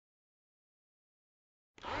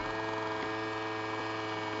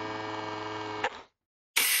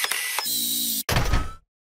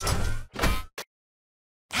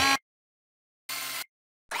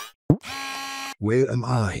Where am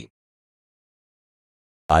I?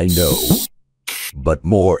 I know. But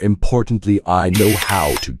more importantly, I know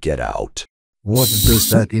how to get out. What does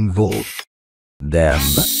that involve? Them.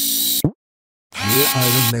 Yeah,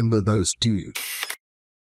 I remember those two.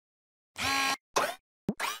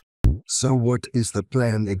 So what is the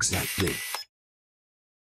plan exactly?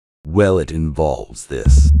 Well, it involves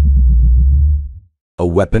this. A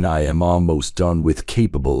weapon I am almost done with,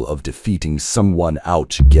 capable of defeating someone out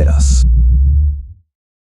to get us.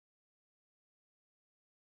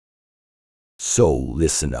 So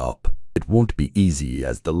listen up. It won't be easy,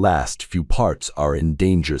 as the last few parts are in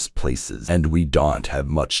dangerous places and we don't have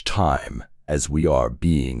much time, as we are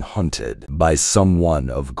being hunted by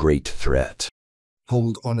someone of great threat.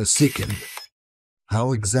 Hold on a second.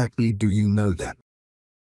 How exactly do you know that?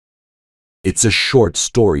 It's a short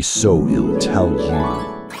story, so I'll tell you.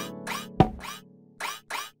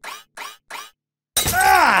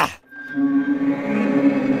 Ah!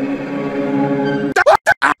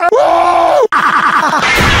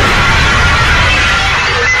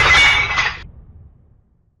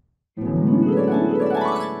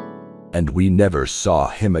 And we never saw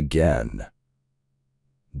him again.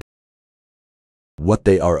 What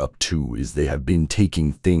they are up to is they have been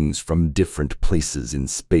taking things from different places in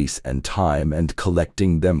space and time and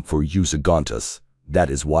collecting them for use against us.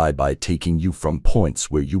 That is why, by taking you from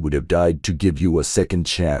points where you would have died, to give you a second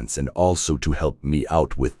chance and also to help me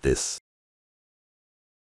out with this.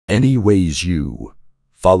 Anyways, you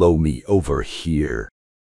follow me over here.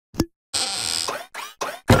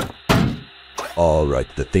 Alright,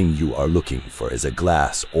 the thing you are looking for is a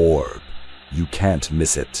glass orb. You can't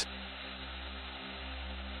miss it.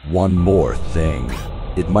 One more thing.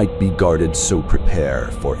 It might be guarded, so prepare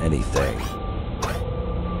for anything.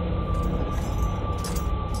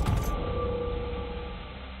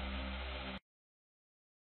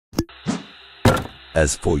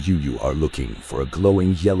 As for you, you are looking for a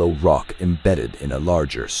glowing yellow rock embedded in a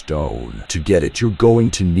larger stone. To get it, you're going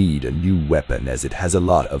to need a new weapon, as it has a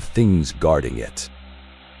lot of things guarding it.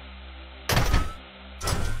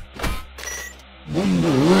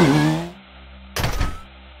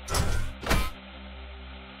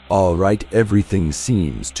 Alright, everything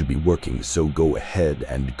seems to be working, so go ahead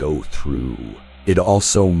and go through. It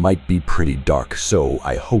also might be pretty dark, so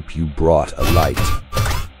I hope you brought a light.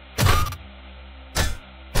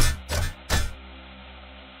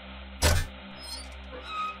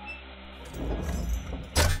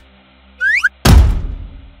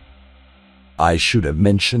 I should have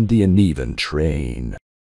mentioned the uneven train.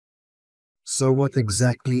 So what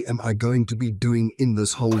exactly am I going to be doing in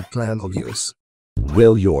this whole plan of yours?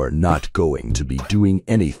 Well, you're not going to be doing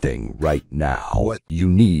anything right now. What? You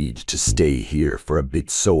need to stay here for a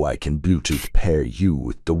bit so I can Bluetooth pair you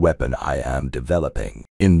with the weapon I am developing.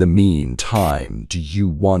 In the meantime, do you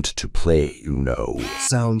want to play Uno?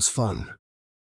 Sounds fun.